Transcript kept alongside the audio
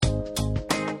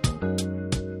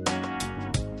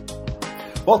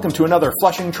Welcome to another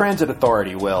Flushing Transit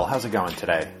Authority, Will. How's it going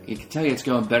today? I can tell you it's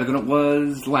going better than it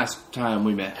was last time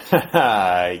we met.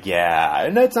 Yeah,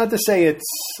 and that's not to say it's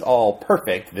all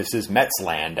perfect. This is Mets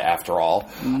land, after all.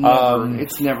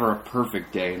 It's never a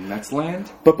perfect day in Mets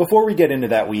land. But before we get into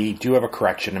that, we do have a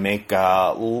correction to make.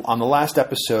 On the last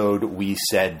episode, we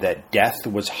said that death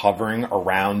was hovering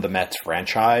around the Mets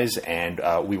franchise, and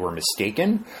we were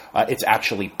mistaken. It's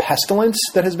actually pestilence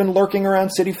that has been lurking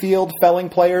around Citi Field, felling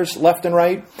players left and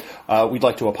right. We'd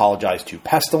like to apologize to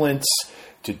pestilence,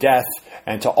 to death,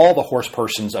 and to all the horse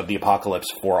persons of the apocalypse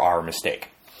for our mistake.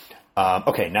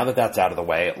 Okay, now that that's out of the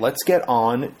way, let's get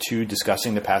on to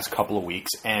discussing the past couple of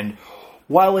weeks. And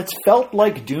while it's felt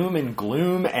like doom and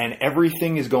gloom and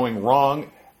everything is going wrong,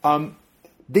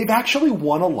 they've actually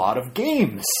won a lot of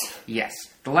games. Yes.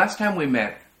 The last time we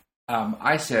met,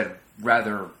 I said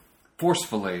rather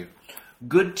forcefully,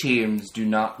 good teams do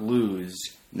not lose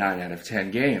 9 out of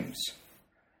 10 games.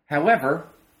 However,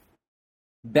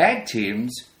 bad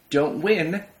teams don't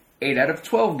win 8 out of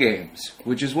 12 games,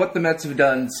 which is what the Mets have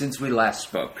done since we last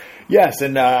spoke. Yes,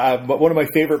 and but one of my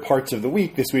favorite parts of the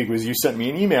week this week was you sent me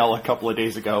an email a couple of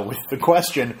days ago with the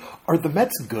question, are the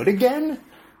Mets good again?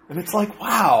 And it's like,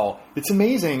 wow, it's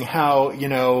amazing how,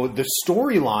 the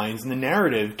storylines and the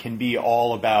narrative can be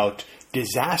all about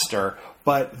disaster,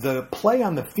 but the play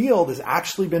on the field has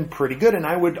actually been pretty good. And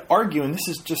I would argue, and this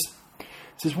is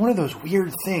one of those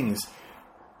weird things,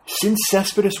 since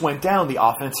Cespedes went down, the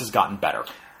offense has gotten better.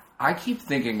 I keep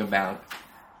thinking about,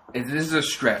 this is a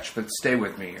stretch, but stay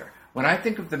with me here. When I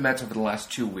think of the Mets over the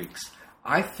last 2 weeks,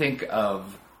 I think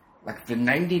of like the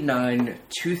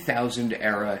 99-2000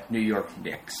 era New York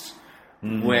Knicks,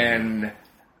 when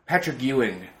Patrick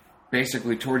Ewing,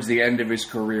 basically towards the end of his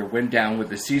career, went down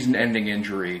with a season-ending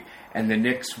injury, and the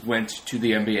Knicks went to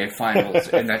the NBA Finals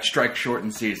in that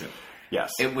strike-shortened season.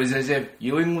 Yes. It was as if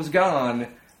Ewing was gone,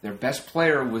 their best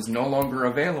player was no longer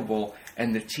available,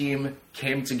 and the team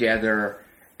came together,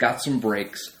 got some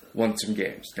breaks, won some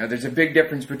games. Now, there's a big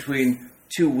difference between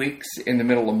 2 weeks in the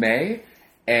middle of May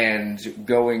and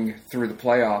going through the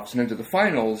playoffs and into the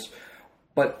finals,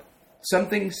 but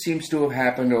something seems to have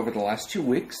happened over the last 2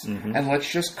 weeks, and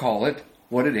let's just call it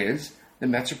what it is. The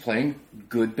Mets are playing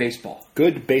good baseball.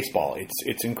 Good baseball.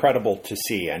 It's incredible to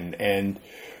see, and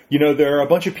there are a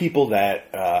bunch of people that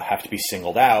have to be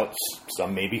singled out.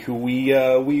 Some maybe who we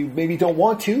maybe don't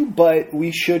want to, but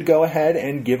we should go ahead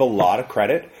and give a lot of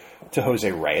credit to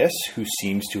Jose Reyes, who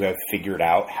seems to have figured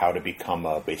out how to become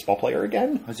a baseball player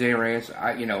again. Jose Reyes,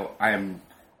 I am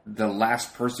the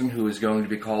last person who is going to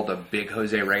be called a big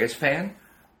Jose Reyes fan,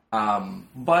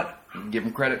 but give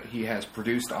him credit, he has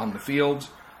produced on the field.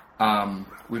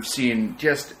 We've seen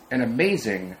just an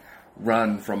amazing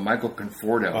run from Michael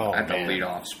Conforto at the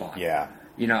leadoff spot. Yeah.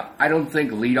 I don't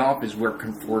think leadoff is where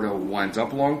Conforto winds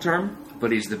up long term,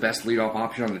 but he's the best leadoff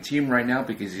option on the team right now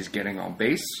because he's getting on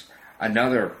base.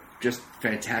 Another just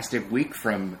fantastic week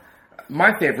from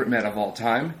my favorite Met of all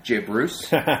time, Jay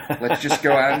Bruce. Let's just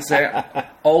go out and say,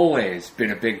 always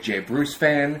been a big Jay Bruce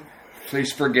fan.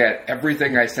 Please forget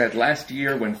everything I said last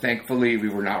year when thankfully we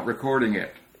were not recording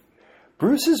it.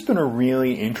 Bruce has been a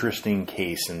really interesting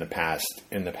case in the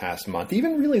past month,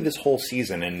 even really this whole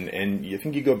season. And you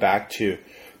think you go back to,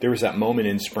 there was that moment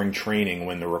in spring training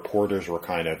when the reporters were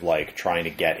kind of like trying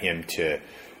to get him to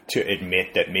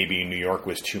admit that maybe New York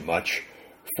was too much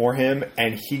for him,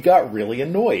 and he got really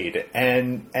annoyed.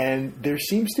 And there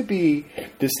seems to be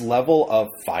this level of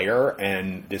fire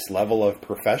and this level of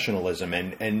professionalism.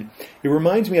 And it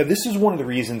reminds me of, this is one of the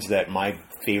reasons that my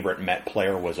favorite Met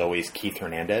player was always Keith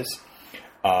Hernandez.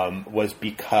 Was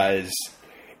because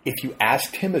if you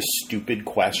asked him a stupid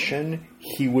question,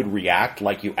 he would react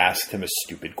like you asked him a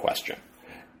stupid question.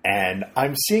 And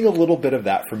I'm seeing a little bit of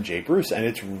that from Jay Bruce, and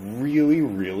it's really,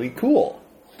 really cool.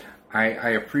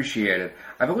 I appreciate it.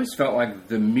 I've always felt like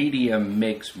the media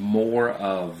makes more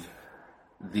of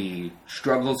the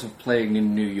struggles of playing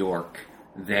in New York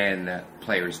than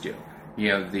players do.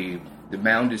 The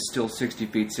mound is still 60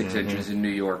 feet 6 inches in New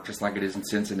York, just like it is in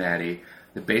Cincinnati.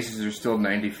 The bases are still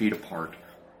 90 feet apart.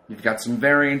 You've got some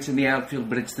variance in the outfield,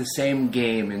 but it's the same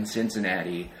game in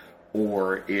Cincinnati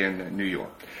or in New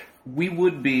York. We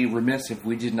would be remiss if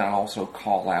we did not also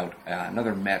call out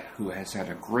another Met who has had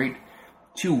a great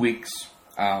 2 weeks.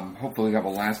 Hopefully that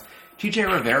will last. TJ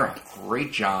Rivera,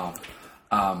 great job.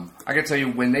 I gotta tell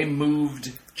you, when they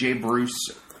moved Jay Bruce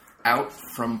out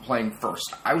from playing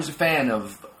first, I was a fan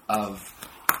of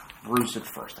Bruce at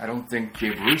first. I don't think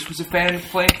Jay Bruce was a fan of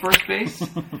playing first base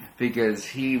because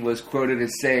he was quoted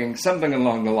as saying something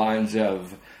along the lines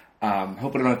of,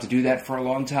 hope I don't have to do that for a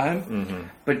long time.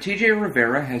 But TJ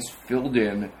Rivera has filled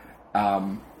in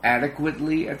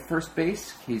adequately at first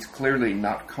base. He's clearly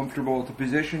not comfortable at the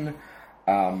position,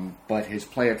 but his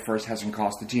play at first hasn't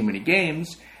cost the team any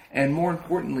games. And more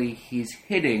importantly, he's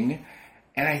hitting.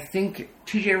 And I think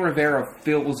TJ Rivera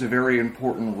fills a very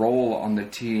important role on the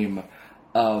team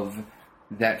of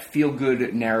that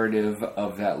feel-good narrative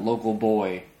of that local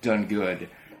boy done good.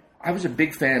 I was a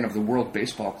big fan of the World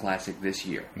Baseball Classic this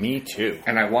year. Me too.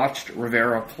 And I watched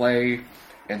Rivera play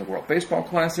in the World Baseball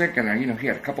Classic, and he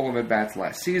had a couple of at-bats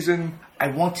last season. I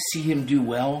want to see him do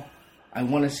well. I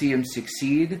want to see him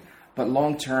succeed, but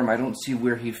long-term, I don't see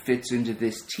where he fits into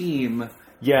this team.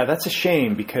 Yeah, that's a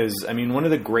shame because, one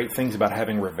of the great things about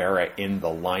having Rivera in the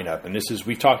lineup, and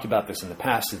we've talked about this in the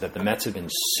past, is that the Mets have been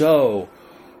so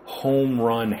home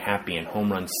run happy and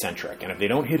home run centric. And if they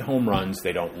don't hit home runs,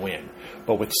 they don't win.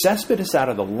 But with Cespedes out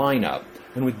of the lineup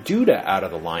and with Duda out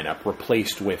of the lineup,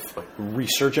 replaced with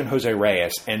resurgent Jose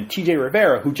Reyes and TJ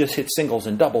Rivera, who just hits singles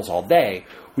and doubles all day,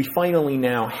 we finally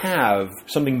now have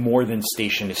something more than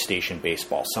station-to-station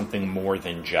baseball, something more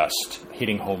than just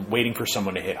waiting for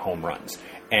someone to hit home runs.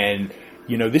 And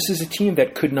this is a team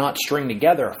that could not string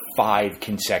together 5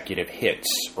 consecutive hits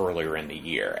earlier in the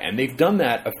year. And they've done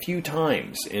that a few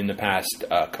times in the past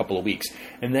couple of weeks.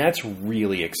 And that's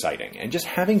really exciting. And just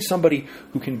having somebody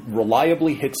who can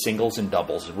reliably hit singles and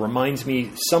doubles reminds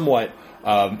me somewhat,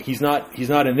 he's not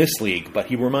in this league, but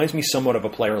he reminds me somewhat of a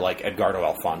player like Edgardo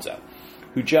Alfonso,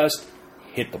 who just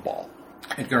hit the ball.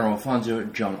 Edgardo Alfonso,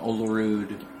 John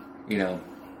Olerud,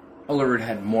 Olerud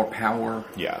had more power,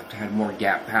 had more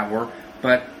gap power.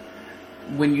 But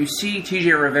when you see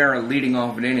TJ Rivera leading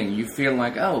off an inning, you feel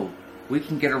like, we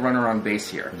can get a runner on base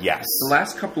here. Yes. The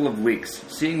last couple of weeks,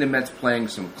 seeing the Mets playing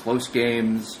some close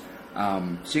games,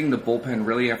 seeing the bullpen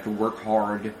really have to work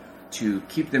hard to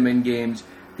keep them in games,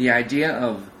 the idea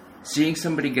of seeing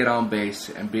somebody get on base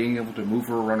and being able to move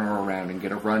a runner around and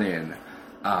get a run in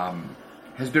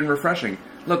has been refreshing.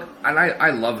 Look, and I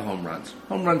love home runs.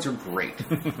 Home runs are great.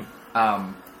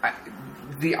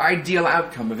 The ideal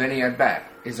outcome of any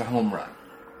at-bat is a home run.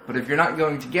 But if you're not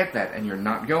going to get that, and you're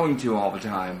not going to all the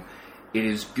time, it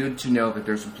is good to know that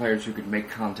there's some players who can make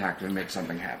contact and make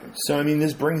something happen. So,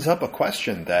 this brings up a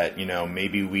question that,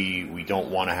 maybe we don't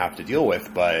want to have to deal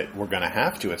with, but we're going to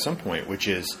have to at some point, which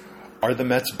is, are the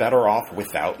Mets better off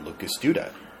without Lucas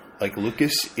Duda?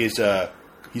 Lucas he's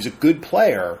a good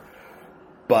player,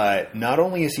 but not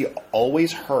only is he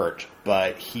always hurt,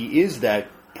 but he is that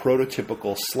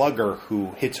prototypical slugger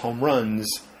who hits home runs,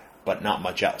 but not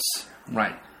much else.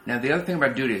 Right. Now, the other thing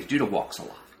about Duda is Duda walks a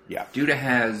lot. Yeah. Duda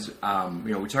has,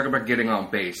 we talk about getting on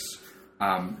base.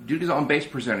 Duda's on-base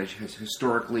percentage has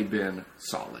historically been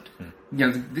solid.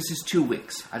 This is 2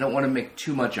 weeks. I don't want to make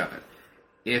too much of it.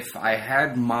 If I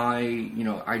had my,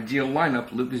 ideal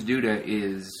lineup, Lucas Duda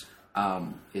is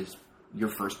your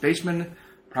first baseman,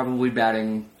 probably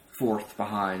batting 4th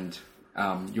behind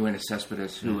Yoenis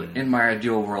Cespedes, who in my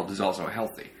ideal world is also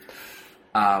healthy.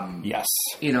 Yes.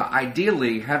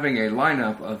 Ideally, having a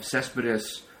lineup of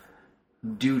Cespedes,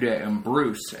 Duda, and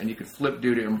Bruce, and you could flip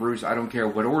Duda and Bruce, I don't care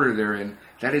what order they're in,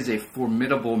 that is a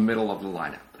formidable middle of the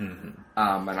lineup.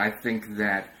 And I think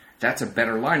that's a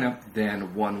better lineup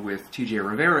than one with TJ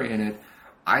Rivera in it.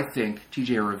 I think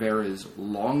TJ Rivera's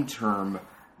long-term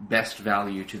best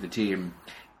value to the team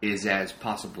is as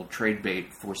possible trade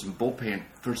bait for some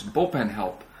bullpen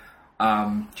help.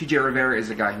 TJ Rivera is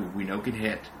a guy who we know can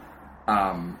hit,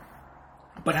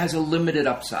 but has a limited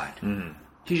upside.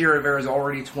 TJ Rivera is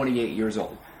already 28 years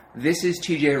old. This is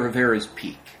TJ Rivera's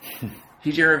peak.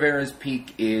 TJ Rivera's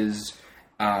peak is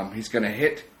he's going to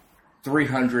hit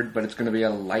 300, but it's going to be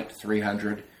a light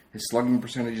 300. His slugging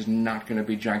percentage is not going to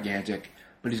be gigantic,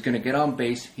 but he's going to get on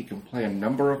base. He can play a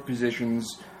number of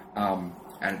positions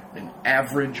at an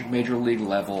average major league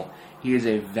level. He is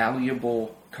a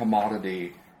valuable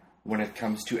commodity when it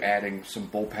comes to adding some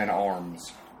bullpen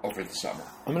arms over the summer.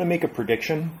 I'm going to make a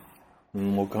prediction,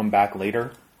 and we'll come back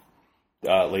later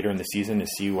in the season to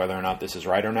see whether or not this is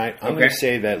right or not. I'm going to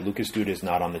say that Lucas Duda is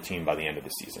not on the team by the end of the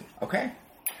season. Okay.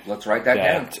 Let's write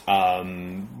that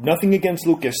down. Nothing against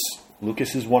Lucas.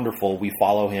 Lucas is wonderful. We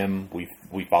follow him.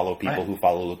 We follow people who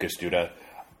follow Lucas Duda.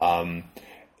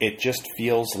 It just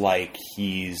feels like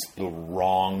he's the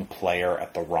wrong player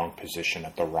at the wrong position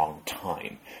at the wrong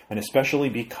time. And especially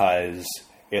because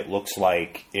it looks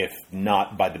like if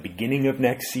not by the beginning of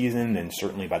next season, then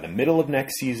certainly by the middle of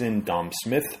next season, Dom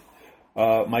Smith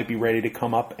might be ready to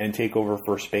come up and take over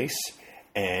first base.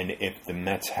 And if the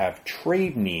Mets have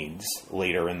trade needs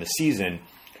later in the season,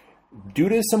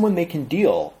 Duda is someone they can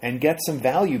deal and get some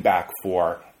value back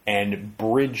for and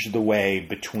bridge the way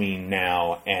between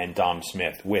now and Dom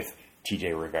Smith with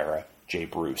TJ Rivera, Jay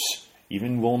Bruce,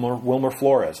 even Wilmer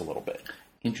Flores a little bit.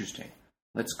 Interesting.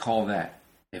 Let's call that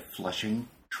a Flushing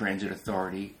Transit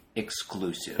Authority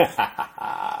exclusive.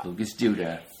 Lucas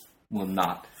Duda will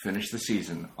not finish the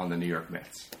season on the New York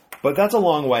Mets. But that's a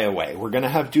long way away. We're going to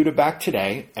have Duda back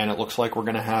today, and it looks like we're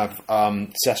going to have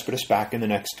Cespedes back in the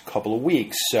next couple of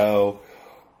weeks. So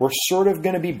we're sort of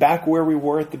going to be back where we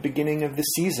were at the beginning of the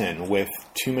season with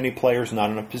too many players not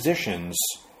enough positions.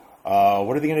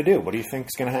 What are they going to do? What do you think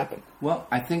is going to happen? Well,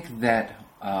 I think that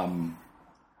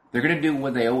they're going to do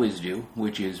what they always do,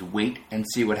 which is wait and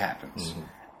see what happens. Mm-hmm.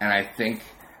 And I think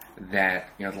that,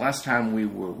 the last time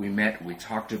we met, we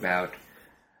talked about,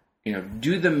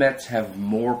 do the Mets have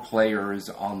more players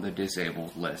on the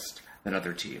disabled list than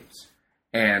other teams?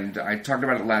 And I talked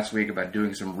about it last week about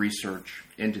doing some research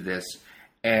into this,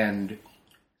 and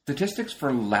statistics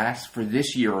for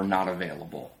this year are not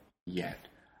available yet.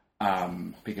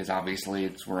 Because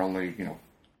obviously we're only,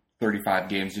 35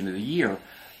 games into the year.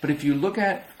 But if you look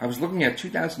at, I was looking at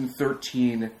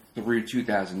 2013 through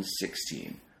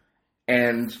 2016.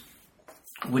 And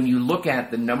when you look at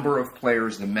the number of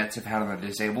players the Mets have had on the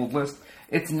disabled list,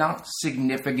 it's not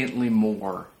significantly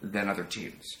more than other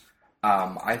teams.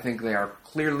 I think they are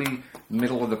clearly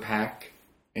middle of the pack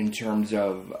in terms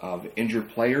of injured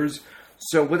players.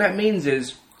 So what that means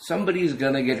is somebody's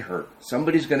going to get hurt.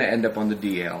 Somebody's going to end up on the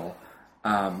DL.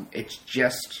 It's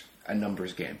just a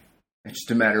numbers game. It's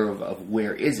just a matter of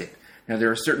where is it. Now,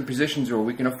 there are certain positions where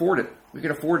we can afford it. We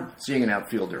can afford seeing an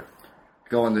outfielder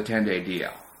go on the 10-day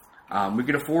DL. We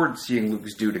can afford seeing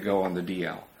Lucas Duda go on the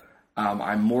DL.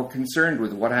 I'm more concerned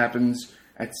with what happens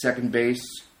at second base,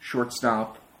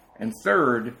 shortstop, and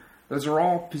third. Those are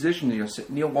all positions.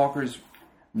 Neil Walker's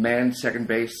manned second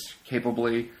base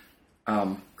capably.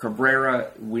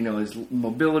 Cabrera, we know his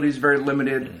mobility is very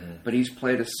limited, but he's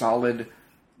played a solid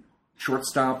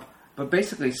shortstop. But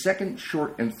basically, second,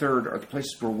 short, and third are the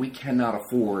places where we cannot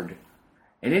afford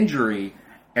an injury.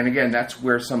 And again, that's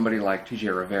where somebody like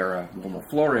TJ Rivera, Wilmer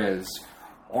Flores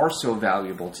are so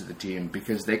valuable to the team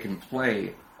because they can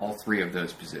play all three of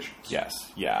those positions. Yes,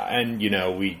 yeah. And,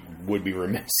 we would be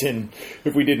remiss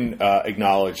if we didn't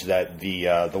acknowledge that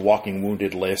the walking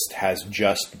wounded list has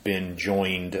just been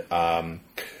joined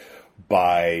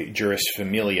by Juris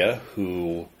Familia,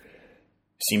 who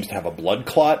seems to have a blood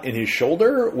clot in his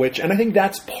shoulder, and I think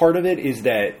that's part of it, is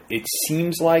that it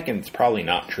seems like, and it's probably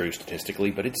not true statistically,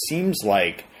 but it seems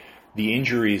like the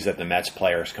injuries that the Mets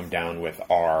players come down with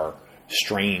are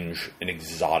strange and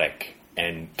exotic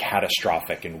and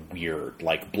catastrophic and weird,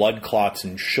 like blood clots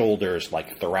in shoulders,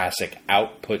 like thoracic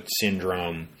output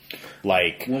syndrome,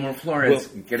 like Wilmer Flores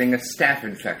getting a staph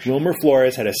infection. Wilmer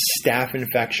Flores had a staph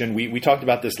infection. We talked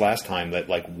about this last time, that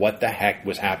what the heck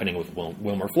was happening with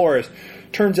Wilmer Flores.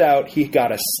 Turns out he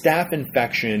got a staph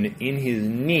infection in his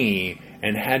knee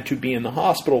and had to be in the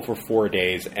hospital for 4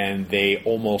 days, and they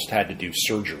almost had to do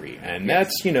surgery. And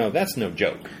that's no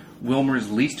joke.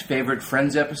 Wilmer's least favorite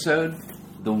Friends episode,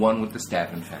 the one with the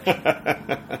staph infection.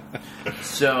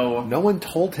 So no one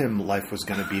told him life was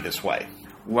going to be this way.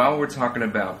 While we're talking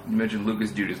about, you mentioned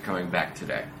Lucas Duda is coming back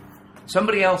today.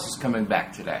 Somebody else is coming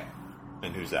back today.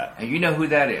 And who's that? And you know who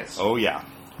that is. Oh, yeah.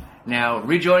 Now,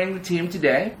 rejoining the team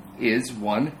today is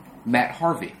one Matt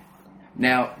Harvey.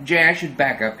 Now, Jay, I should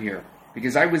back up here,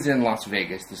 because I was in Las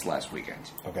Vegas this last weekend.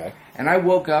 Okay. And I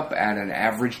woke up at an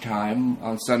average time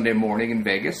on Sunday morning in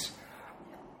Vegas.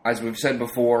 As we've said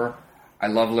before, I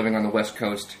love living on the West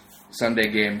Coast.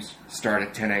 Sunday games start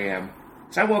at 10 a.m.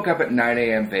 So I woke up at 9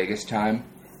 a.m. Vegas time,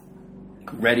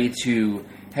 ready to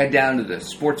head down to the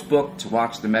sports book to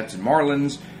watch the Mets and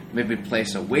Marlins, maybe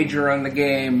place a wager on the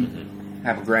game,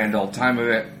 have a grand old time of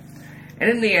it. And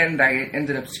in the end, I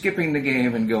ended up skipping the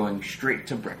game and going straight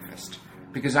to breakfast,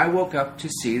 because I woke up to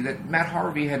see that Matt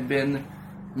Harvey had been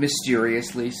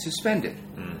mysteriously suspended.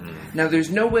 Mm-hmm. Now, there's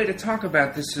no way to talk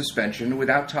about this suspension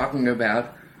without talking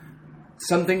about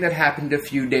something that happened a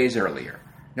few days earlier.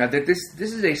 Now, that this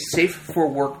is a safe for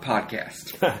work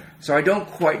podcast, so I don't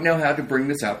quite know how to bring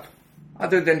this up,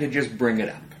 other than to just bring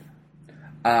it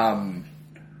up.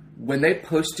 When they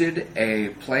posted a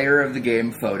player of the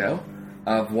game photo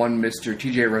of one Mr.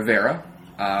 TJ Rivera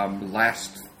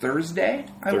last Thursday,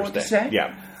 I want to say.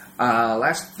 Yeah.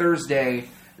 Last Thursday,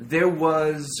 there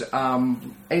was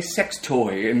a sex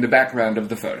toy in the background of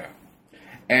the photo.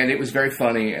 And it was very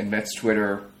funny, and Mets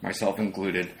Twitter, myself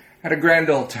included, had a grand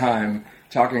old time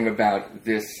talking about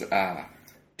this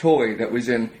toy that was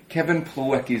in Kevin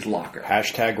Plawecki's locker.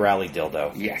 Hashtag rally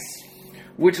dildo. Yes.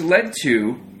 Which led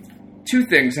to two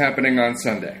things happening on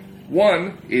Sunday.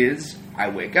 One is I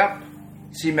wake up,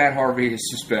 see Matt Harvey is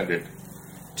suspended.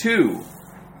 Two,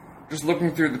 just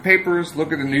looking through the papers,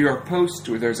 look at the New York Post,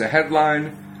 where there's a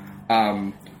headline,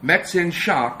 Mets in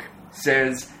shock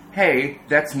says, hey,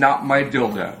 that's not my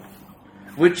dildo.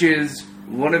 Which is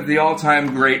one of the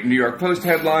all-time great New York Post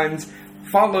headlines,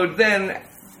 followed then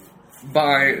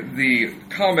by the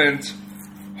comment,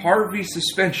 Harvey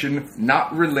suspension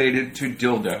not related to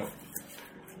dildo.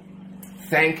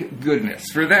 Thank goodness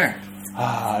for that.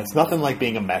 It's nothing like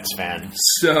being a Mets fan.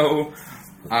 So,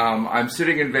 I'm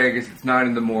sitting in Vegas, it's 9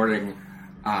 in the morning,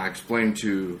 I explained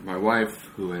to my wife,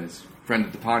 who is a friend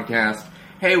of the podcast,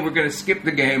 hey, we're going to skip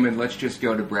the game and let's just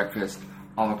go to breakfast.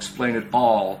 I'll explain it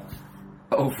all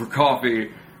over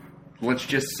coffee. Let's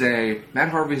just say, Matt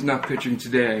Harvey's not pitching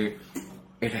today.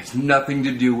 It has nothing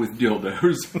to do with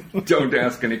dildos. Don't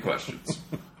ask any questions.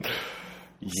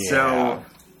 Yeah. So,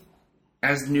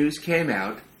 as news came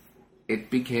out, it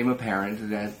became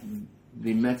apparent that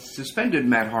the Mets suspended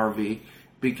Matt Harvey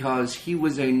because he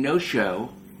was a no-show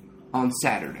on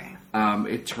Saturday.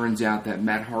 It turns out that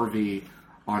Matt Harvey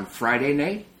on Friday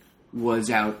night was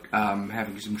out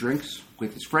having some drinks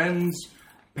with his friends.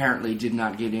 Apparently did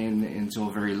not get in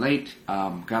until very late.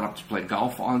 Got up to play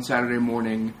golf on Saturday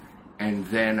morning. And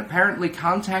then apparently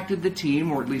contacted the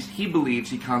team, or at least he believes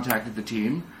he contacted the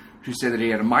team, to say that he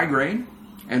had a migraine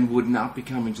and would not be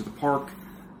coming to the park.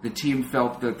 The team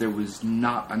felt that there was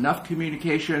not enough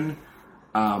communication.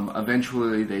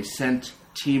 Eventually they sent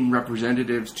team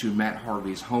representatives to Matt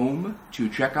Harvey's home to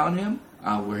check on him,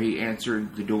 where he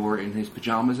answered the door in his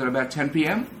pajamas at about 10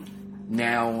 p.m.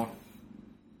 Now,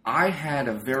 I had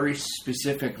a very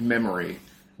specific memory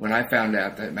when I found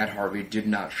out that Matt Harvey did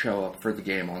not show up for the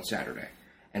game on Saturday.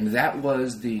 And that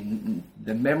was the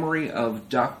memory of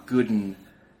Doc Gooden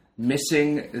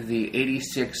missing the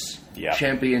 86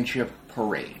 championship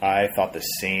parade. I thought the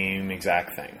same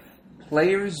exact thing.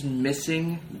 Players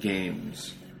missing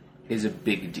games is a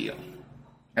big deal.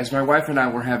 As my wife and I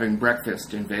were having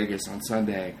breakfast in Vegas on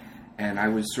Sunday, and I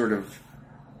was sort of,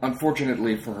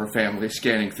 unfortunately for her family,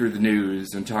 scanning through the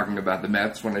news and talking about the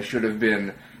Mets when I should have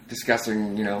been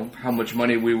discussing, how much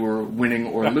money we were winning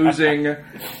or losing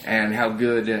and how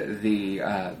good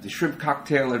the shrimp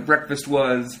cocktail at breakfast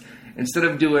was. Instead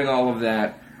of doing all of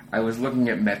that, I was looking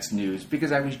at Mets news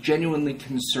because I was genuinely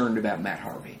concerned about Matt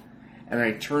Harvey. And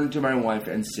I turned to my wife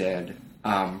and said,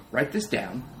 write this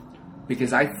down,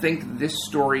 because I think this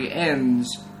story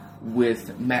ends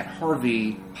with Matt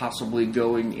Harvey possibly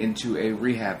going into a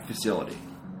rehab facility.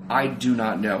 I do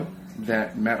not know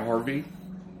that Matt Harvey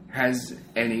has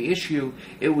any issue.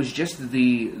 It was just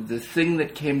the thing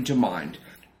that came to mind.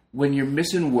 When you're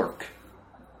missing work,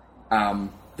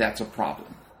 that's a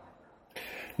problem.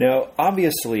 Now,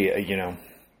 obviously,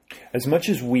 as much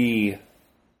as we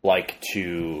like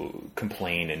to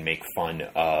complain and make fun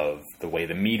of the way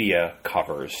the media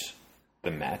covers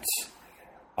the Mets,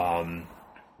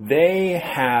 they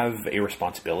have a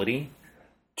responsibility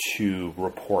to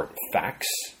report facts,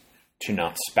 to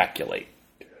not speculate.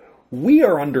 We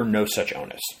are under no such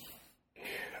onus.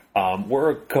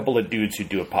 We're a couple of dudes who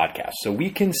do a podcast, so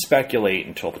we can speculate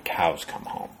until the cows come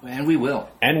home. And we will.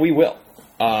 And we will.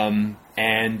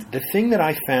 And the thing that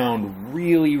I found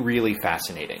really, really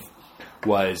fascinating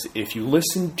was if you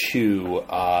listen to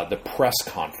the press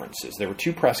conferences. There were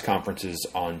two press conferences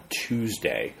on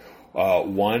Tuesday.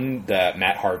 One that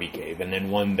Matt Harvey gave, and then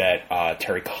one that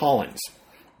Terry Collins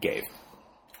gave.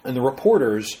 And the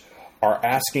reporters are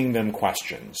asking them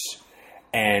questions,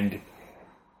 and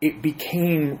it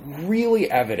became really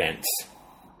evident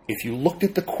if you looked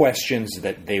at the questions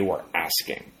that they were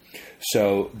asking.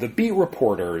 So the beat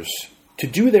reporters, to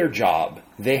do their job,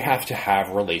 they have to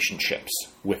have relationships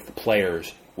with the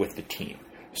players, with the team.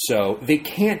 So they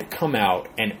can't come out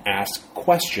and ask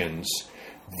questions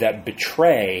that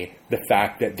betray the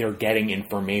fact that they're getting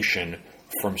information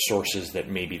from sources that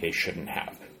maybe they shouldn't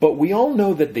have. But we all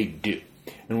know that they do.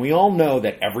 And we all know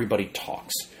that everybody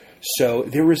talks. So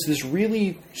there was this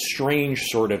really strange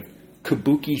sort of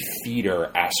kabuki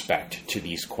theater aspect to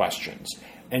these questions.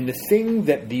 And the thing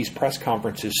that these press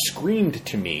conferences screamed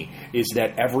to me is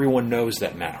that everyone knows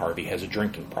that Matt Harvey has a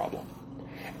drinking problem.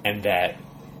 And that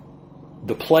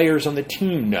the players on the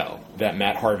team know that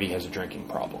Matt Harvey has a drinking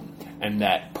problem. And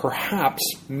that perhaps,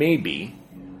 maybe,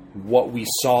 what we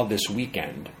saw this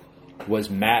weekend was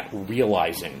Matt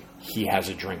realizing he has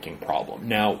a drinking problem.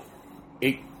 Now,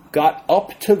 it got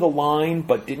up to the line,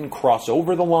 but didn't cross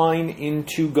over the line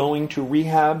into going to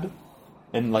rehab.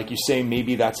 And like you say,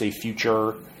 maybe that's a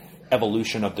future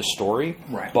evolution of the story.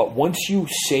 Right. But once you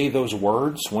say those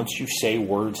words, once you say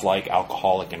words like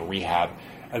alcoholic and rehab,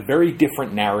 a very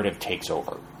different narrative takes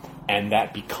over. And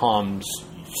that becomes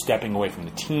stepping away from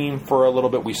the team for a little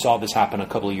bit. We saw this happen a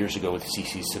couple of years ago with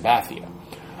CC Sabathia.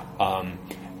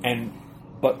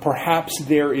 But perhaps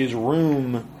there is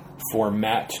room for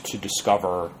Matt to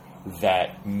discover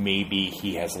that maybe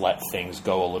he has let things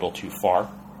go a little too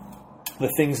far. The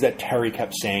things that Terry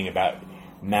kept saying about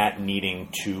Matt needing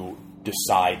to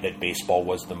decide that baseball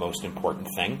was the most important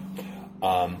thing.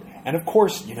 And of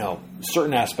course,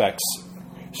 certain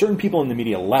people in the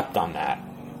media leapt on that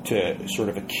to sort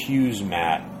of accuse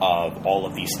Matt of all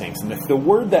of these things. And the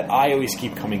word that I always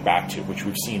keep coming back to, which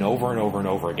we've seen over and over and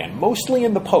over again, mostly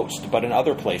in the Post, but in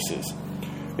other places,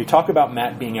 they talk about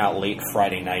Matt being out late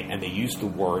Friday night, and they use the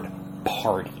word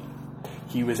party.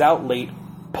 He was out late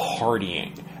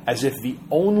partying, as if the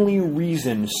only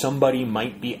reason somebody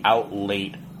might be out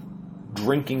late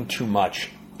drinking too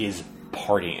much is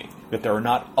partying, that there are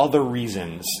not other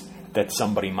reasons that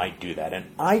somebody might do that. And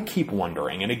I keep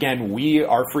wondering, and again, we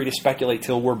are free to speculate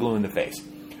till we're blue in the face.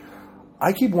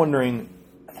 I keep wondering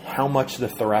how much the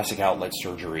thoracic outlet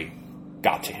surgery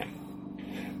got to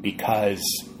him. Because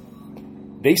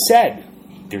they said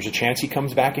there's a chance he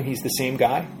comes back and he's the same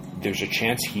guy. There's a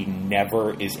chance he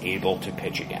never is able to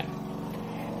pitch again.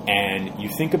 And you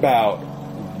think about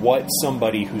what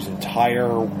somebody whose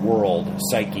entire world,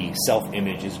 psyche,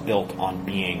 self-image is built on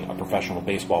being a professional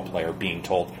baseball player being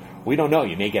told, we don't know,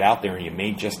 you may get out there and you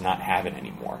may just not have it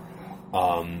anymore.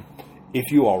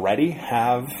 If you already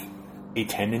have a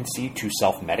tendency to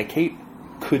self-medicate,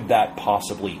 could that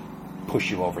possibly push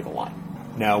you over the line?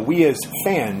 Now, we as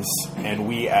fans and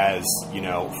we as,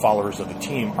 followers of the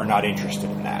team are not interested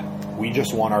in that. We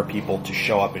just want our people to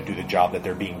show up and do the job that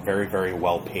they're being very, very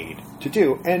well paid to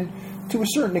do. And to a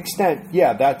certain extent,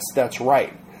 yeah, that's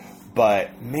right.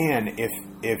 But man,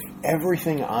 if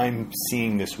everything I'm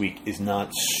seeing this week is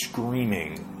not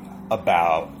screaming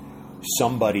about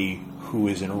somebody who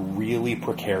is in a really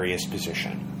precarious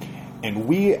position, and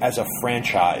we as a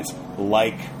franchise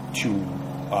like to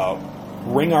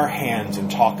wring our hands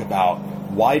and talk about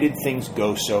why did things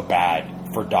go so bad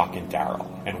for Doc and Darryl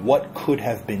and what could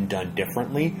have been done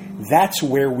differently, that's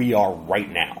where we are right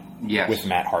now with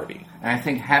Matt Harvey. And I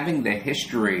think having the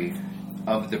history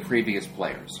of the previous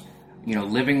players,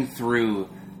 living through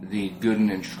the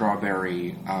Gooden and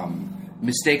Strawberry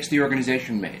mistakes the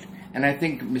organization made, and I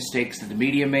think mistakes that the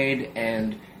media made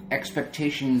and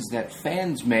expectations that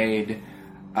fans made,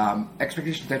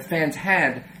 expectations that fans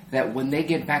had that when they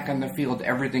get back on the field,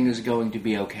 everything is going to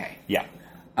be okay. Yeah.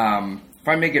 If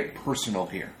I may get personal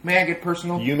here. May I get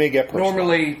personal? You may get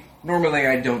personal. Normally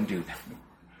I don't do that.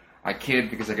 I kid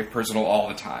because I get personal all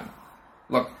the time.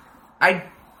 Look, I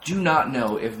do not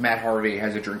know if Matt Harvey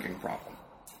has a drinking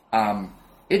problem.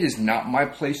 It is not my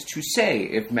place to say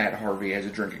if Matt Harvey has a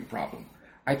drinking problem.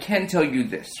 I can tell you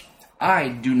this. I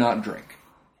do not drink.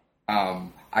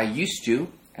 I used to,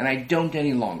 and I don't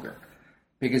any longer.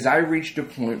 Because I reached a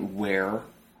point where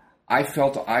I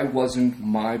felt I wasn't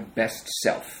my best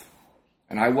self.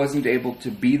 And I wasn't able to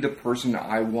be the person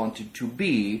I wanted to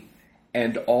be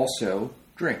and also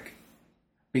drink.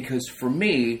 Because for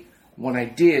me, when I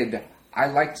did, I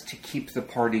liked to keep the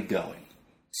party going.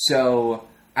 So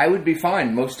I would be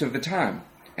fine most of the time.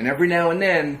 And every now and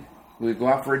then, we would go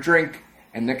out for a drink,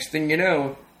 and next thing you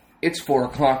know, it's 4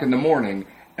 o'clock in the morning,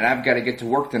 and I've got to get to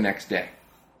work the next day.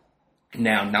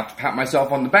 Now, not to pat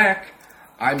myself on the back,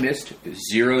 I missed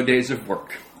 0 days of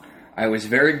work. I was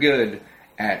very good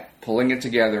at pulling it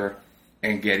together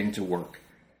and getting to work.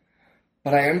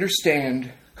 But I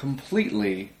understand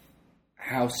completely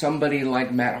how somebody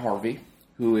like Matt Harvey,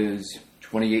 who is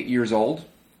 28 years old,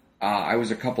 I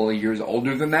was a couple of years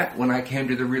older than that when I came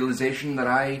to the realization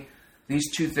that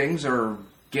these two things are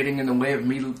getting in the way of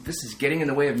me. This is getting in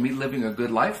the way of me living a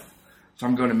good life, so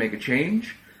I'm going to make a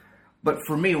change. But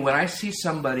for me, when I see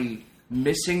somebody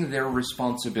missing their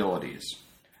responsibilities,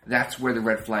 that's where the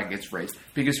red flag gets raised.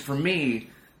 Because for me,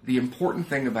 the important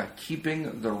thing about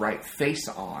keeping the right face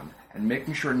on and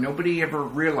making sure nobody ever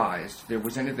realized there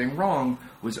was anything wrong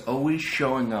was always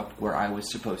showing up where I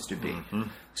was supposed to be. Mm-hmm.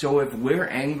 So if we're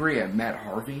angry at Matt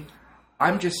Harvey,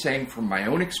 I'm just saying from my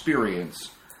own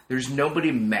experience, there's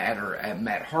nobody madder at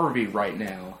Matt Harvey right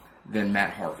now than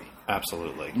Matt Harvey.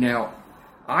 Absolutely. Now,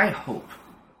 I hope,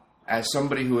 as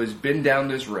somebody who has been down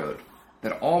this road,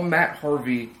 that all Matt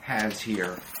Harvey has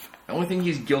here, the only thing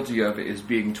he's guilty of is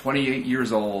being 28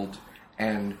 years old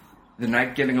and the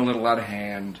night getting a little out of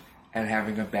hand and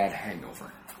having a bad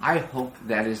hangover. I hope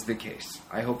that is the case.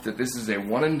 I hope that this is a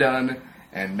one and done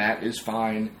and Matt is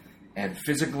fine and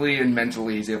physically and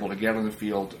mentally he's able to get on the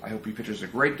field. I hope he pitches a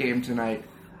great game tonight.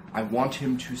 I want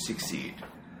him to succeed.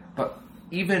 But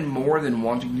even more than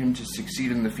wanting him to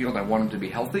succeed in the field, I want him to be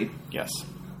healthy. Yes.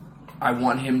 I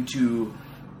want him to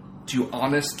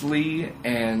honestly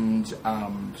and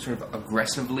sort of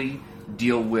aggressively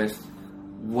deal with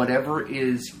whatever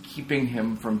is keeping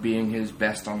him from being his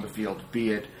best on the field,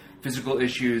 be it physical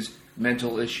issues,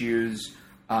 mental issues,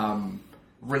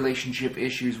 relationship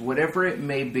issues, whatever it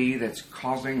may be that's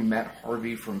causing Matt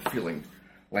Harvey from feeling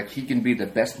like he can be the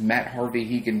best Matt Harvey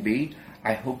he can be.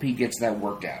 I hope he gets that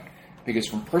worked out. Because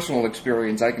from personal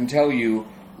experience, I can tell you,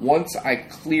 once I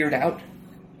cleared out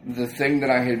the thing that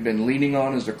I had been leaning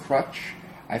on as a crutch,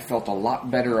 I felt a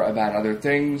lot better about other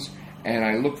things, and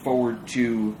I look forward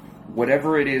to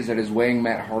whatever it is that is weighing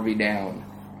Matt Harvey down.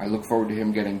 I look forward to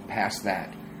him getting past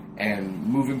that and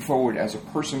moving forward as a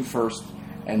person first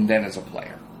and then as a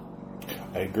player.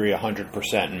 I agree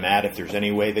 100%. And Matt, if there's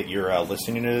any way that you're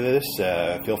listening to this,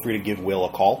 feel free to give Will a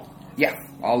call. Yeah,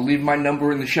 I'll leave my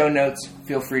number in the show notes.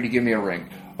 Feel free to give me a ring.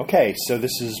 Okay, so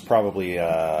this is probably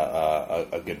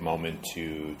a good moment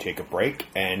to take a break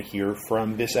and hear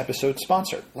from this episode's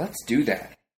sponsor. Let's do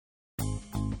that.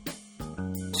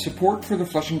 Support for the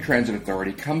Flushing Transit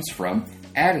Authority comes from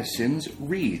Addison's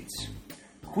Reeds,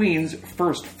 Queens'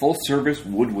 first full-service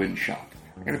woodwind shop.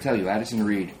 I gotta tell you, Addison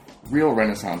Reed, real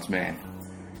Renaissance man.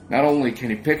 Not only can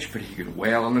he pitch, but he can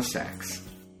wail on the sax.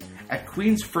 At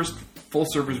Queens' first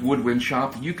full-service woodwind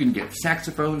shop, you can get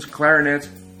saxophones, clarinets,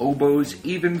 oboes,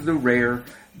 even the rare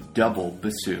double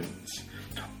bassoons.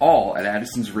 All at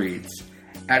Addison's Reeds.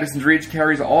 Addison's Reeds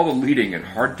carries all the leading and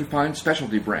hard-to-find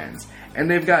specialty brands, and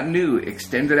they've got new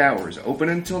extended hours, open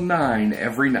until 9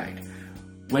 every night.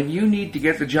 When you need to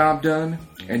get the job done,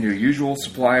 and your usual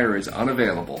supplier is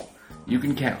unavailable, you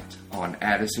can count on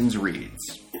Addison's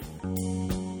Reeds.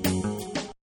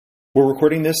 We're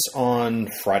recording this on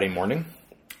Friday morning.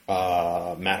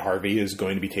 Matt Harvey is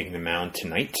going to be taking the mound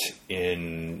tonight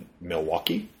in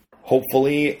Milwaukee.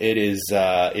 Hopefully, it is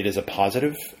a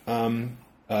positive.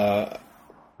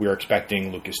 We're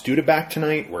expecting Lucas Duda back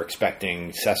tonight. We're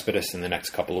expecting Cespedes in the next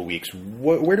couple of weeks.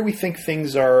 Where do we think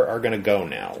things are going to go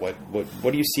now?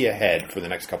 What do you see ahead for the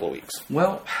next couple of weeks?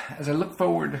 Well, as I look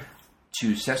forward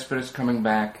to Cespedes coming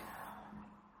back,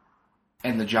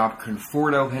 and the job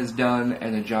Conforto has done,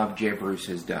 and the job Jay Bruce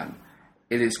has done,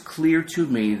 it is clear to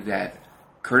me that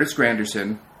Curtis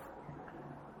Granderson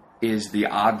is the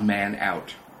odd man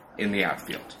out in the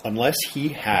outfield. Unless he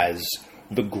has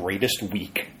the greatest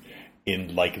week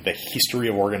in the history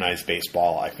of organized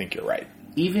baseball, I think you're right.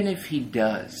 Even if he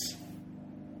does,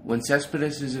 when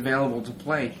Cespedes is available to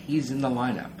play, he's in the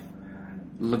lineup.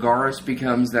 Lagares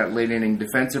becomes that late inning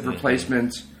defensive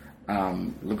replacement.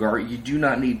 You do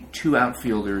not need two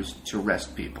outfielders to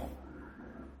rest people.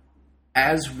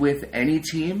 As with any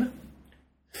team,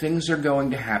 things are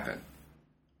going to happen.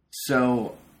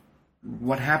 So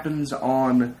what happens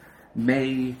on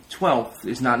May 12th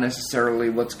is not necessarily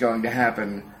what's going to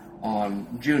happen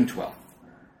on June 12th.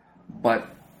 But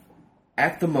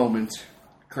at the moment,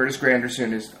 Curtis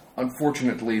Granderson is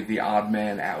unfortunately the odd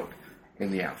man out in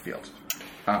the outfield.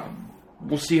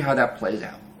 We'll see how that plays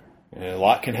out. A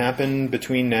lot can happen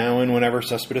between now and whenever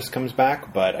Cespedes comes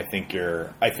back, but I think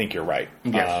you're right.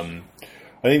 Yes.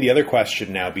 I think the other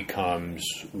question now becomes,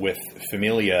 with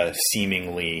Familia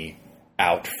seemingly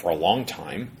out for a long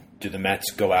time, do the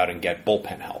Mets go out and get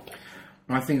bullpen help?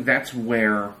 I think that's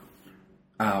where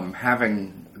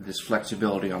having this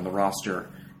flexibility on the roster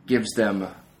gives them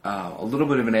a little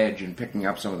bit of an edge in picking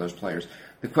up some of those players.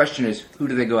 The question is, who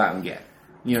do they go out and get?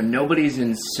 Nobody's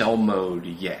in sell mode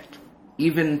yet.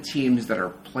 Even teams that are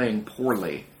playing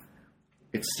poorly,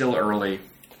 it's still early.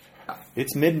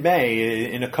 It's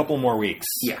mid-May. In a couple more weeks,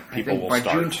 yeah, people I think will by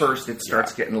start. June 1st, it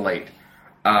starts getting late.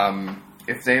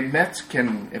 If the Mets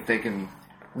can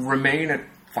remain at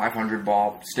 500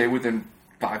 ball, stay within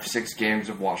 5-6 games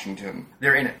of Washington,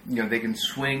 they're in it. They can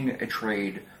swing a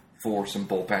trade for some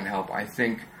bullpen help. I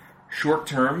think short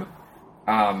term,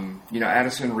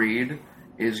 Addison Reed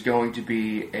is going to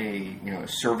be a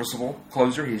serviceable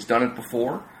closer. He's done it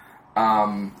before.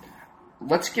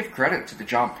 Let's give credit to the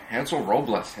job Hansel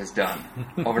Robles has done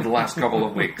over the last couple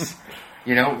of weeks.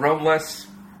 Robles,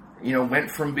 went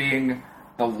from being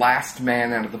the last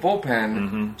man out of the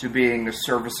bullpen to being a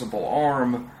serviceable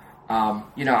arm. I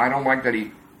don't like that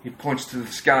he points to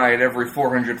the sky at every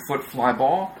 400-foot fly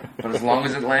ball, but as long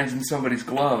as it lands in somebody's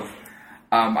glove.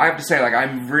 I have to say,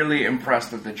 I'm really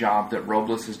impressed at the job that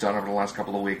Robles has done over the last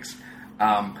couple of weeks.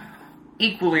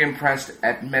 Equally impressed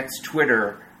at Mets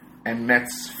Twitter and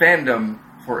Mets fandom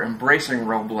for embracing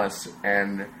Robles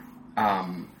and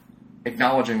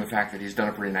acknowledging the fact that he's done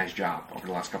a pretty nice job over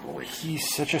the last couple of weeks.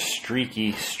 He's such a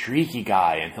streaky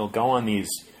guy, and he'll go on these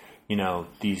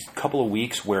these couple of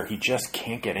weeks where he just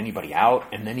can't get anybody out,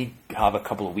 and then he'd have a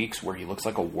couple of weeks where he looks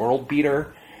like a world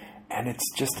beater, and it's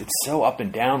so up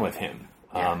and down with him.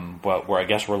 Yeah. But I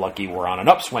guess we're lucky we're on an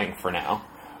upswing for now.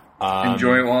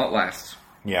 Enjoy it while it lasts.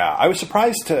 Yeah, I was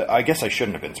surprised I guess I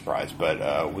shouldn't have been surprised, but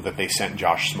that they sent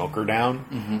Josh Smoker down.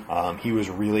 Mm-hmm. He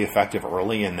was really effective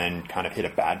early and then kind of hit a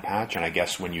bad patch, and I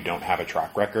guess when you don't have a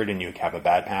track record and you have a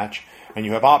bad patch and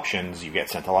you have options, you get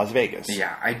sent to Las Vegas.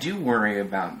 Yeah, I do worry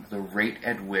about the rate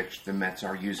at which the Mets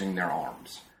are using their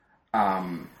arms.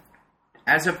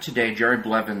 As of today, Jerry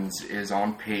Blevins is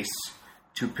on pace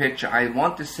to pitch, I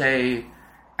want to say,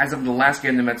 as of the last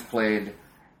game the Mets played,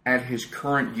 at his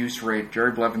current use rate,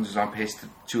 Jerry Blevins is on pace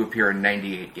to appear in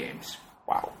 98 games.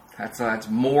 Wow. That's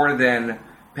more than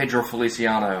Pedro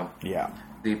Feliciano,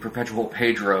 the perpetual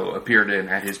Pedro, appeared in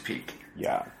at his peak.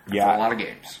 Yeah. That's a lot of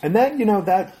games. And that,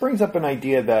 that brings up an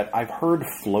idea that I've heard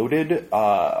floated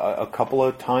a couple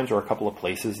of times or a couple of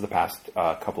places the past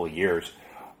couple of years.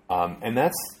 And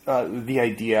that's the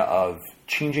idea of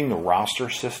changing the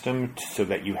roster system so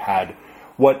that you had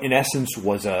what in essence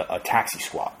was a taxi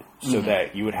squad. So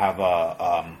that you would have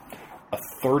a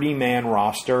 30-man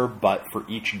roster, but for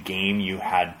each game you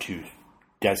had to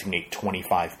designate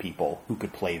 25 people who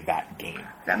could play that game.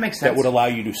 That makes sense. That would allow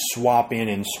you to swap in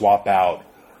and swap out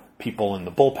people in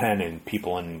the bullpen and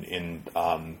people in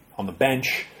on the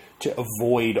bench to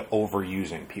avoid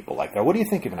overusing people like that. What do you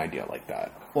think of an idea like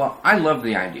that? Well, I love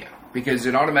the idea because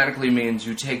it automatically means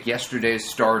you take yesterday's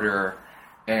starter,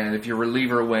 and if your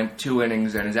reliever went 2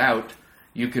 innings and is out,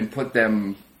 you can put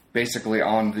them basically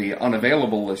on the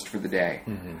unavailable list for the day.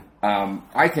 Mm-hmm.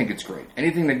 I think it's great.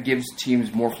 Anything that gives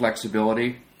teams more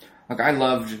flexibility. Like I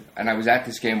loved, and I was at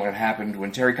this game when it happened,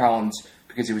 when Terry Collins,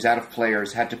 because he was out of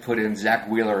players, had to put in Zach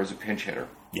Wheeler as a pinch hitter.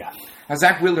 Yeah. Now,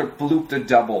 Zach Wheeler blooped a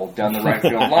double down the right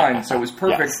field line, so it was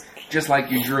perfect, just like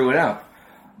you drew it up.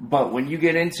 But when you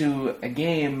get into a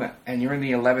game and you're in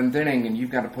the 11th inning and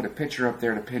you've got to put a pitcher up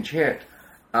there to pinch hit,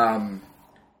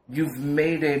 you've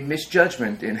made a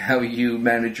misjudgment in how you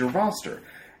manage your roster.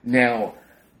 Now,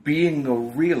 being a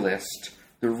realist,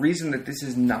 the reason that this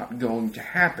is not going to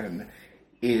happen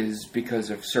is because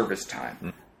of service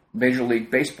time. Major League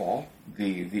Baseball,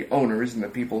 the owners and the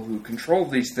people who control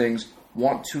these things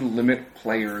want to limit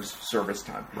players' service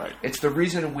time. Right. It's the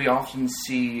reason we often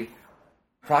see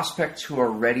prospects who are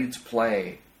ready to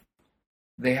play.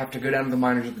 They have to go down to the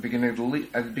minors at the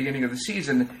beginning of the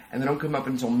season, and they don't come up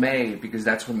until May because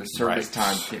that's when the service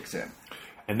time kicks in.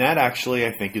 And that actually,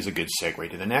 I think, is a good segue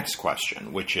to the next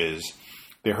question, which is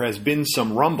there has been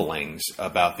some rumblings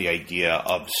about the idea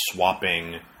of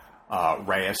swapping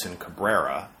Reyes and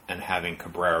Cabrera and having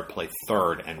Cabrera play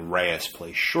third and Reyes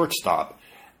play shortstop.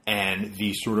 And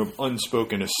the sort of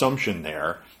unspoken assumption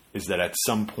there is that at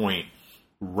some point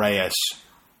Reyes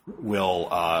will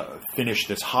finish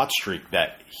this hot streak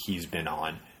that he's been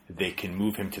on. They can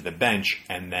move him to the bench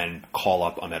and then call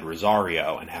up Ahmed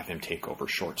Rosario and have him take over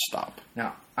shortstop.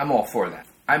 Now, I'm all for that.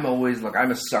 I'm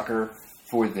a sucker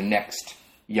for the next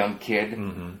young kid.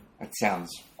 Mm-hmm. That sounds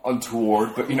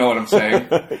untoward, but you know what I'm saying.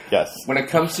 Yes. When it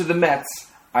comes to the Mets,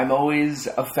 I'm always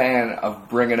a fan of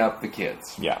bringing up the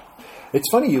kids. Yeah. It's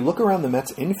funny, you look around the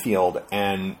Mets infield,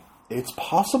 and it's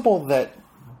possible that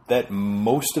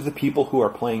most of the people who are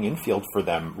playing infield for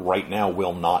them right now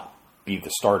will not be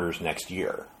the starters next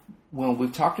year. Well,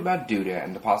 we've talked about Duda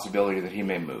and the possibility that he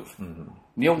may move. Mm-hmm.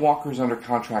 Neil Walker's under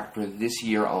contract for this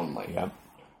year only. Yep.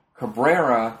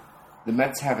 Cabrera, the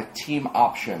Mets have a team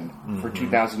option for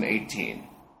 2018.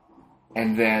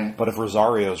 And then... But if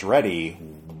Rosario's ready,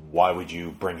 why would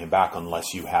you bring him back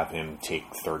unless you have him take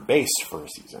third base for a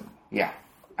season? Yeah,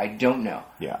 I don't know.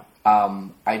 Yeah.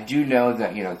 I do know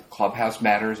that, the clubhouse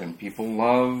matters and people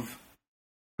love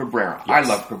Cabrera. Yes. I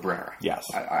love Cabrera. Yes.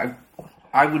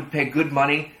 I would pay good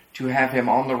money to have him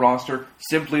on the roster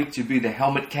simply to be the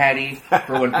helmet caddy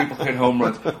for when people hit home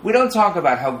runs. We don't talk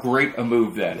about how great a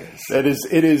move that is.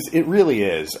 It really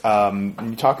is.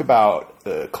 You talk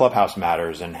about clubhouse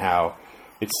matters and how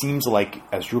it seems like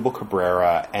Asdrubal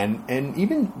Cabrera and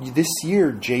even this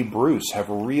year Jay Bruce have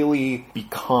really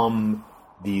become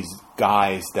these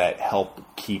guys that help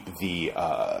keep the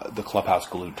clubhouse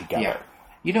glued together.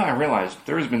 Yeah. I realized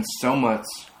there has been so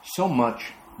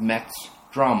much Mets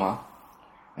drama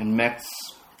and Mets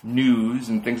news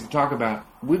and things to talk about.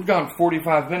 We've gone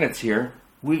 45 minutes here.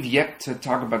 We've yet to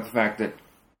talk about the fact that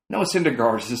Noah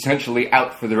Syndergaard is essentially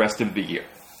out for the rest of the year.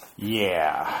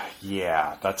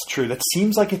 Yeah, that's true. That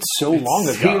seems like it's so long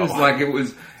ago.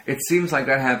 It seems like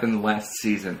that happened last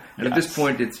season. And at this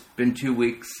point, it's been 2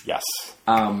 weeks. Yes.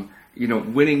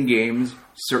 Winning games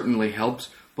certainly helps.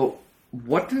 But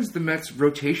What does the Mets'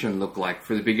 rotation look like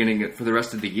for the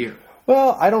rest of the year?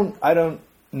 Well, I don't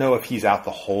know if he's out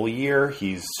the whole year.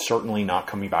 He's certainly not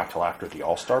coming back till after the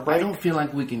All-Star break. I don't feel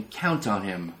like we can count on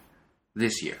him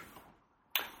this year.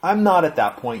 I'm not at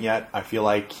that point yet. I feel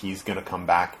like he's going to come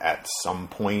back at some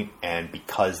point, and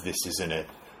because this isn't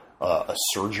a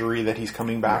surgery that he's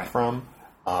coming back from,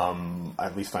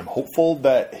 at least I'm hopeful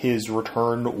that his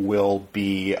return will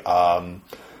be.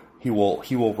 He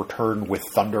will return with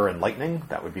thunder and lightning.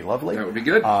 That would be lovely. That would be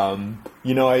good.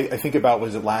 I think about,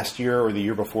 was it last year or the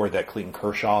year before that Clayton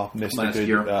Kershaw missed a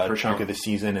good chunk of the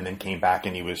season and then came back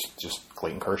and he was just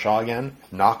Clayton Kershaw again.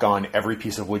 Knock on every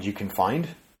piece of wood you can find.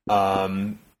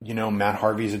 Matt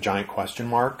Harvey's a giant question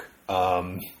mark.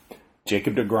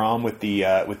 Jacob deGrom, with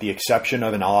the exception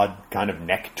of an odd kind of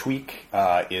neck tweak,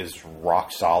 is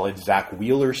rock solid. Zach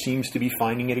Wheeler seems to be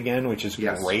finding it again, which is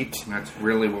great. That's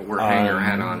really what we're hanging our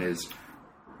hat on, is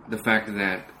the fact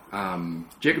that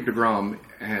Jacob deGrom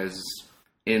has,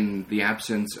 in the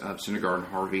absence of Syndergaard and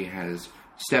Harvey, has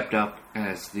stepped up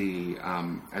as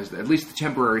at least the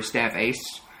temporary staff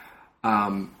ace.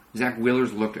 Zach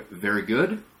Wheeler's looked very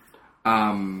good.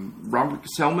 Robert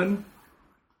Gesellman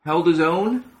held his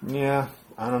own. Yeah,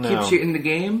 I don't know. Keeps you in the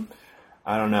game.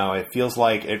 I don't know. It feels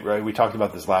like we talked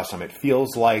about this last time. It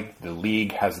feels like the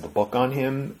league has the book on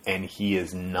him, and he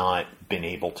has not been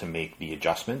able to make the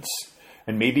adjustments.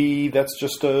 And maybe that's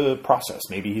just a process.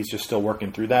 Maybe he's just still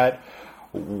working through that.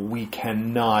 We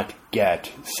cannot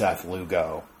get Seth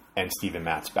Lugo and Steven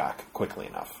Matz back quickly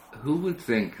enough. Who would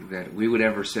think that we would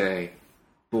ever say,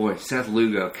 boy, Seth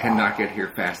Lugo cannot get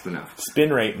here fast enough?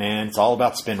 Spin rate, man. It's all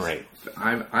about spin rate.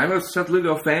 I'm a Seth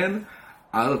Lugo fan.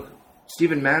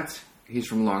 Steven Matz, he's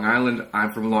from Long Island.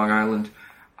 I'm from Long Island.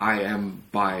 I am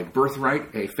by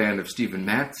birthright a fan of Steven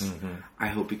Matz. Mm-hmm. I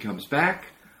hope he comes back.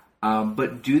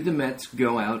 But do the Mets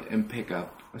go out and pick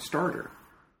up a starter?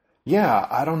 Yeah,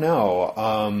 I don't know.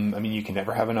 You can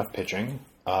never have enough pitching.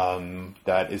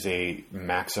 That is a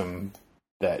maxim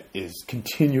that is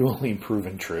continually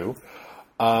proven true.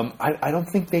 I don't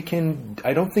think they can.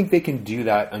 I don't think they can do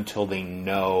that until they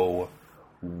know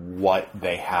what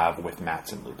they have with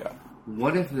Matz and Lugo.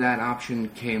 What if that option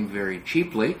came very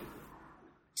cheaply?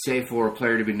 Say for a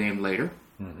player to be named later.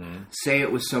 Mm-hmm. Say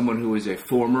it was someone who was a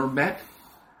former Met.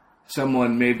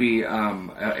 Someone maybe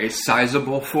a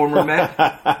sizable former Met.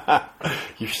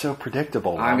 You're so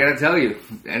predictable. I'm going to tell you,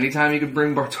 anytime you can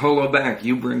bring Bartolo back,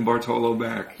 you bring Bartolo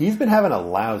back. He's been having a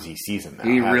lousy season now.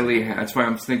 He really has. That's why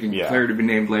I'm thinking player to be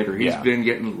named later. He's been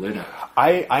getting lit up.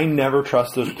 I never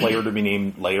trust those player to be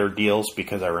named later deals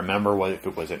because I remember if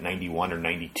it was at 91 or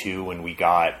 92 when we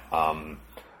got...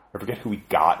 I forget who we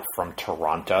got from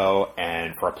Toronto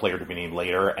and for a player to be named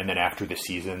later. And then after the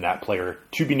season, that player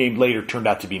to be named later turned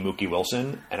out to be Mookie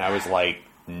Wilson. And I was like,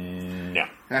 no.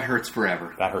 That hurts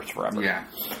forever. That hurts forever. Yeah.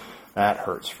 That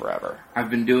hurts forever. I've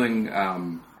been doing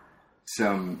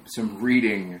some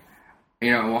reading.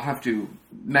 We'll have to...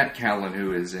 Matt Callan,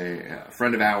 who is a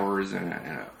friend of ours and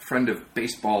a friend of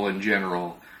baseball in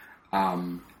general...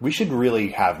 we should really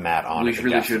have Matt on at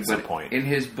some point. In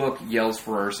his book, Yells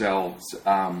for Ourselves,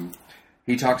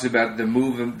 he talks about the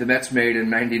move the Mets made in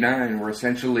 '99, where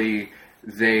essentially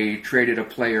they traded a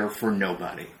player for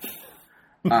nobody.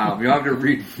 You'll have to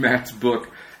read Matt's book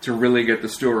to really get the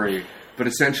story. But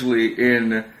essentially,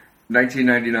 in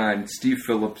 1999, Steve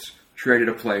Phillips traded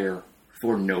a player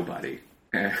for nobody,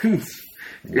 and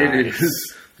it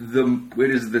is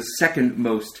the second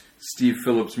most Steve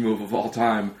Phillips move of all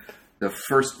time. The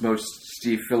first most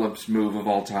Steve Phillips move of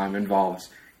all time involves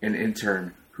an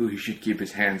intern who he should keep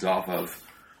his hands off of.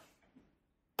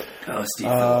 Oh, Steve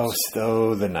Phillips.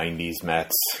 Oh, the 90s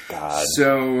Mets. God.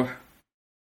 So,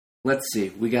 let's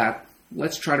see.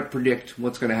 Let's try to predict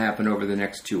what's going to happen over the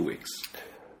next 2 weeks.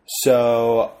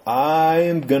 So,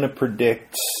 I'm going to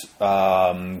predict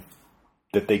that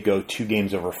they go 2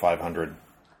 games over 500.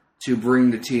 To bring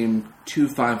the team to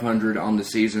 500 on the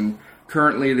season.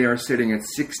 Currently, they are sitting at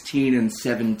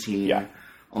 16-17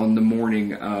 on the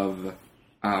morning of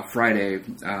Friday,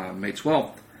 May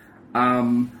 12th.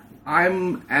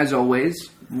 I'm, as always,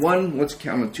 let's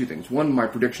count on 2 things. One, my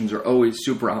predictions are always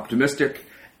super optimistic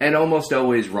and almost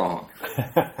always wrong.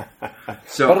 But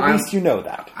at least you know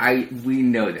that. We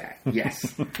know that,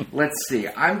 yes. Let's see.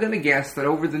 I'm going to guess that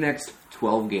over the next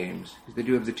 12 games, because they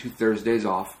do have the 2 Thursdays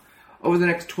off, over the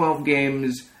next 12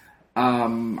 games...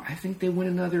 I think they win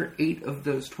another 8 of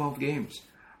those 12 games.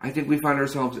 I think we find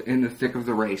ourselves in the thick of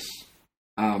the race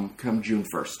come June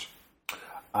 1st.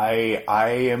 I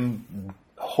am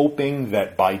hoping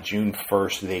that by June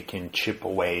 1st they can chip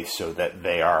away so that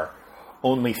they are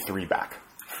only 3 back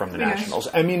from the Nationals.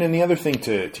 I mean, and the other thing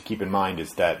to keep in mind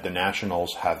is that the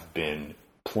Nationals have been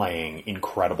playing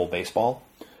incredible baseball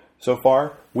so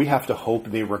far. We have to hope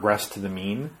they regress to the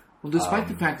mean. Well, despite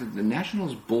the fact that the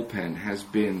Nationals bullpen has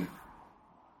been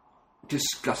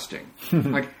disgusting,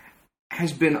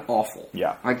 has been awful.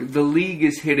 Yeah. The league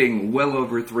is hitting well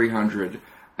over 300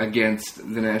 against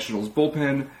the Nationals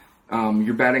bullpen.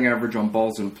 Your batting average on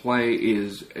balls in play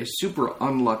is a super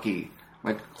unlucky,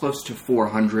 close to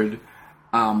 400.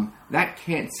 That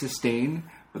can't sustain,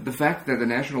 but the fact that the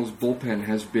Nationals bullpen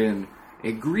has been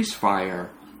a grease fire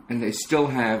and they still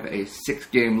have a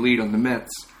 6-game lead on the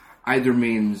Mets either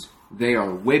means they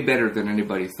are way better than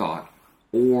anybody thought,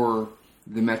 or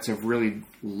the Mets have really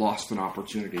lost an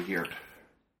opportunity here.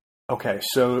 Okay,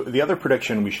 so the other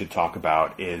prediction we should talk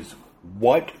about is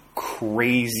what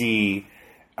crazy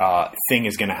thing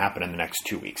is going to happen in the next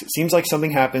 2 weeks. It seems like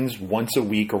something happens once a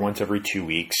week or once every 2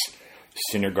 weeks.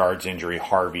 Syndergaard's injury,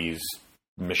 Harvey's,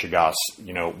 Michigas.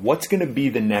 What's going to be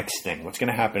the next thing? What's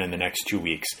going to happen in the next 2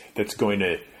 weeks that's going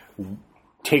to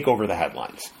take over the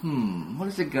headlines? What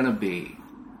is it going to be?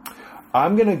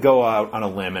 I'm going to go out on a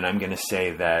limb and I'm going to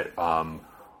say that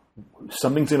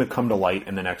something's going to come to light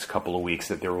in the next couple of weeks,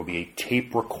 that there will be a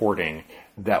tape recording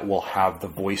that will have the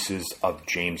voices of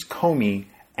James Comey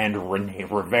and Rene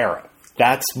Rivera.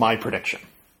 That's my prediction.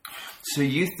 So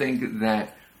you think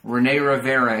that Rene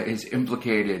Rivera is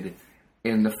implicated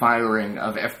in the firing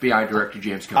of FBI Director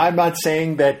James Comey? I'm not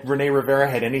saying that Rene Rivera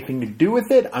had anything to do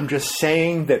with it. I'm just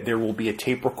saying that there will be a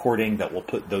tape recording that will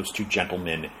put those two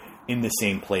gentlemen in the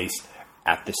same place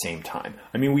at the same time.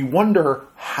 I mean, we wonder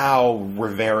how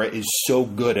Rivera is so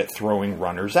good at throwing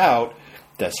runners out.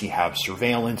 Does he have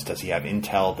surveillance? Does he have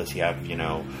intel? Does he have,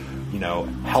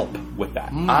 help with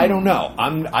that? I don't know.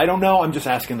 I don't know. I'm just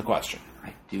asking the question.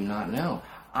 I do not know.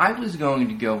 I was going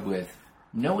to go with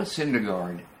Noah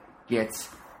Syndergaard gets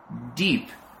deep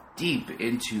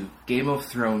into Game of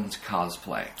Thrones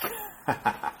cosplay.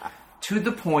 To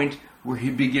the point where he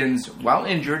begins, while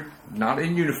injured, not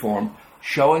in uniform,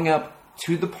 showing up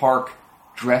to the park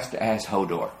dressed as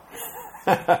Hodor.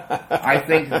 I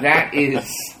think that is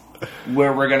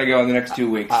where we're going to go in the next 2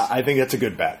 weeks. I think that's a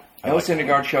good bet. Noah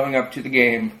Syndergaard showing up to the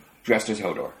game dressed as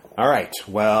Hodor. All right.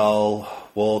 Well,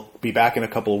 we'll be back in a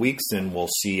couple of weeks, and we'll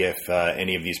see if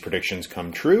any of these predictions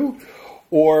come true,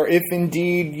 or if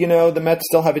indeed, the Mets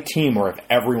still have a team, or if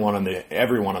everyone on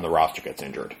the roster gets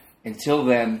injured. Until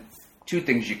then, 2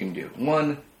 things you can do.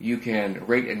 1, you can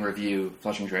rate and review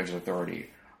Flushing Transit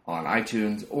Authority on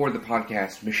iTunes or the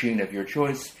podcast machine of your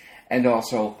choice, and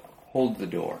also hold the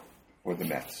door for the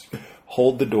Mets.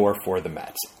 Hold the door for the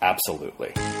Mets.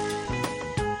 Absolutely.